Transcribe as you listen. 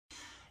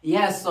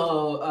Yeah,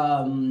 so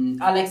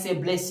I like to say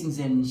blessings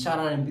and shout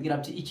out and big it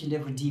up to each and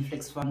every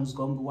D-Flexx fan who's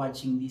going to be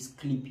watching this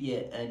clip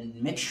here.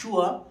 And make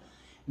sure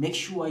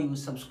you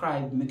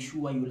subscribe, make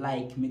sure you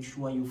like, make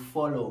sure you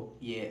follow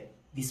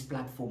this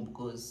platform,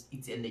 because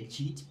it's a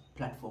legit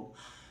platform.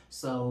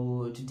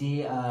 So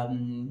today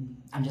I'm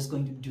just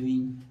going to be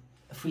doing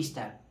a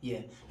freestyle,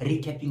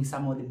 recapping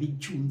some of the big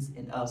tunes,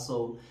 and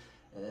also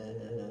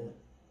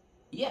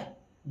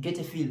get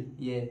a feel,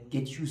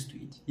 get used to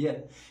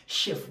it,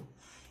 shuffle.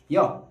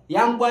 Yo,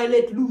 young boy,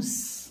 let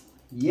loose.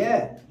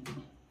 Yeah.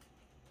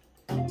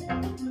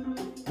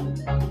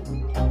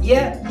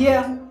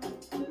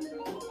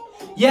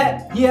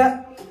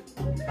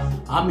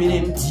 I'm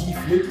in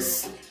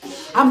D-Flexx.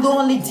 I'm the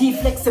only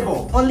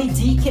D-flexible, only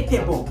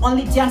D-capable,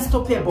 only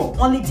D-unstoppable,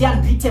 only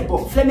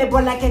D-unbeatable,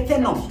 flammable like a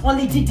venom,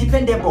 only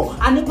D-dependable.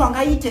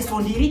 Anikwanga ite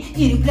sondiri,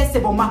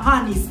 irreplaceable,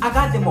 mahanis,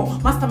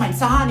 agademo, mastermind,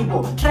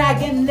 sahanibo. Try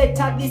again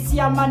later this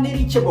year, man,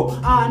 reachable.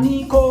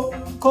 Aniko,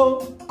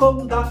 ko,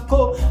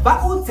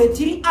 ba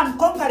utzetiri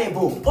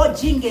unconquerable,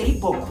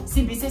 ojingeribo,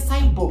 simbise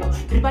saibo,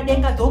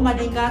 ribadenga doma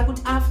dengar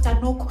put after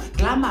nok,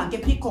 glamour ge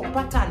peacock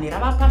pattern,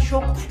 rabapa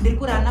shock,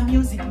 nirkurana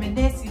music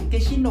mendesi,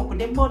 keshino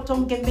kude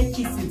motom ge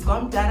mechisi,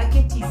 gom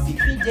daraketisi,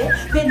 fije,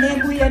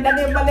 penengu yenda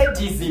nemale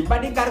jizi,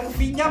 badingar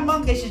kufinya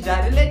mange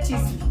shijare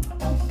letisi.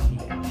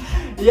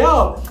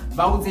 Yo,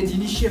 ba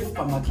utzetini chef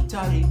pa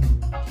makitari.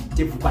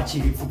 Devu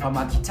bachirifu pa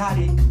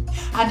magitare,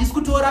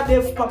 andiskutora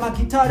befu pa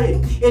magitare,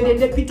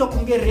 endende pito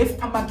kunge ref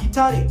pa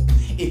magitare,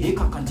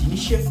 kakantini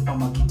chef pa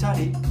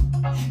magitare,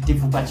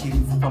 devu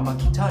bachirifu pa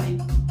magitare,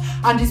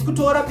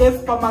 andiskutora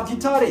befu pa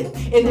magitare,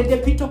 endende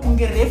pito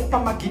kunge ref pa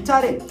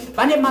magitare.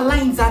 Bane my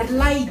lines are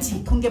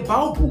lighty kunge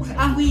baupu,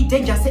 angui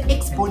danger se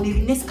expo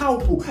nirine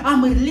scalpu.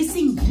 I'm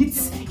releasing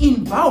hits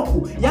in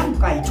baupu, young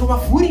guy towa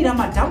furi ra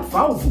madam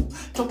valve,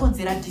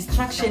 tokonzera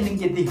distraction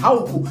nge the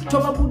haupu,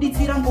 towa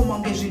buditsira ngoma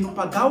nge zvinu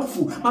pa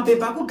gaufu,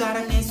 mabeba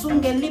kugara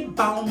nesunge lip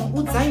balm,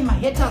 udzai my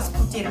haters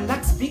kuti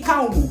relax be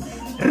calm.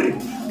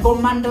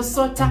 Komando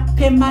sota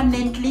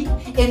permanently,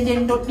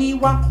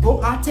 endendodiwa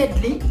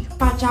wholeheartedly,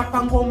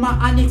 pachapa ngoma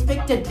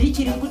unexpectedly,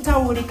 chiri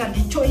kutaurika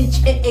ndicho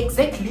ichi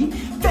exactly.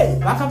 Fe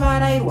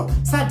vakavarairwa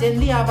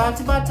suddenly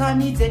avati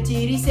batani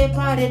dzetiri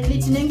separately,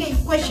 tinenge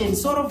equation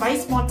sort of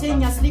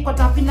simultaneously,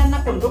 kwatapinda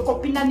nako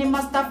ndokopinda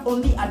nemastuff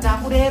only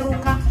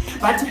atakureruka,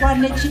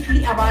 vatikwane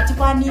cheaply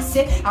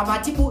avatikwanise,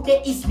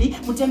 avatibude easily,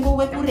 mutengo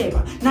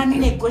wekureva nani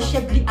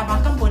negotiably,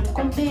 avakamboti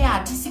compare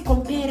atisi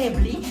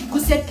comparably,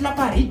 kusetla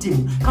pa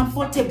rhythm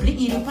comfortably,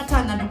 iri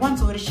patana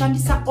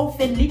ndiwanzorishandisa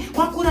oftenly,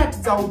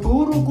 kwakuratidza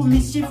udhuru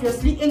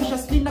mischievously,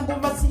 anxiously,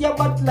 nagovasiya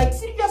but like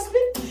seriously.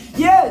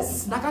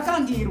 Yes,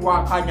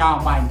 ndakakangirwa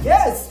kanyama.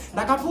 Yes,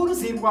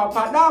 ndakapuruzirwa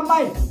padama.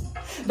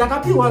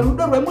 Ndakapiwa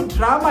rudo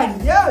rwemudrama.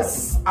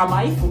 Yes,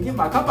 amaifungi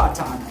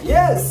makabatana.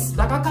 Yes,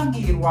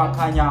 ndakakangirwa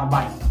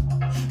kanyama.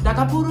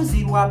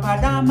 Ndakapuruzirwa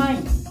padama.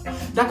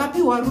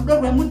 Ndakapiwa rudo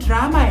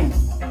rwemudrama.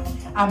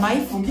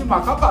 Amaifungi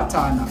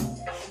makabatana.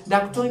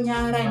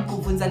 Ndakutonyara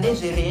inkubvunza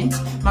nezverent,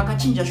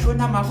 makachinja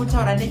shona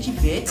makutaura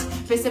nechivet,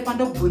 pese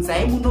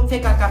pandobvunzai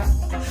munopfeka ka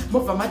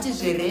mobva mati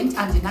zverent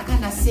andina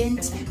kana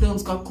cent,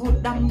 ndonzwa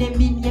kuda mune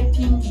mini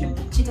yepingi,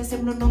 chita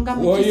semunononga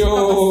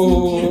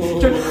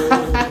muchisuka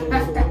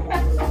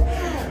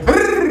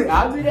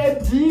I'm in a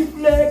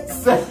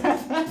D-Flexx.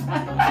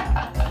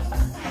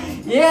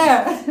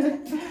 Yeah,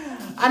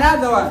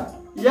 another one.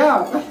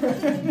 Yeah.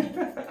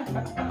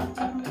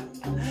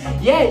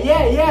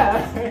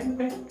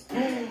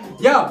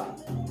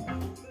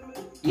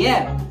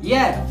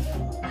 Yeah.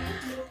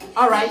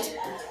 All right.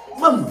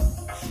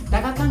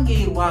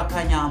 Ndakakangirwa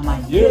kanyama.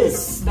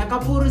 Yes.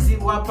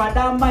 Ndakapuruzirwa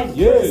padama.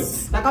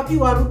 Yes.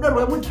 Ndakapiwa rudo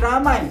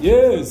rwemudrama.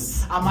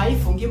 Yes.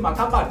 Amaifungi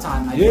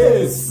makabatana.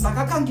 Yes.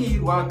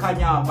 Ndakakangirwa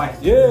kanyama.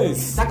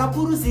 Yes.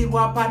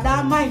 Ndakapuruzirwa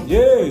padama.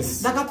 Yes.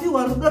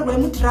 Ndakapiwa rudo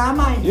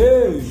rwemudrama.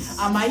 Yes.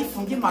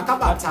 Amaifungi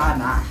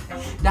makabatana.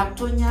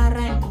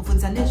 Ndakutonyara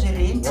inkubvunza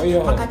nezverent,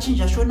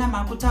 makachinja shona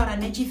makutaura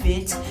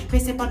nechivet,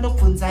 pese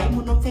pandobvunzai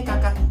munopfeka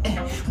ka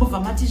mobva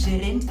mati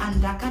zverent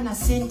andakana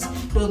cent,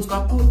 ndonzwa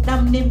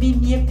kuda mune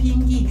mini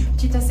yepingi,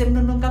 chita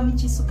semunononga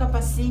muchisuka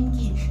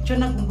pasingi,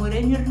 chona gumbo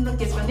renyu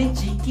rinogezwa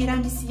nejiki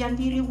randisiya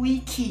ndiri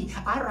wiki.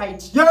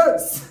 Alright,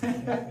 yes.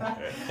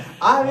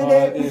 I'm in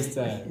it. This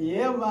time.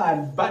 Yeah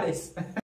man, baddest.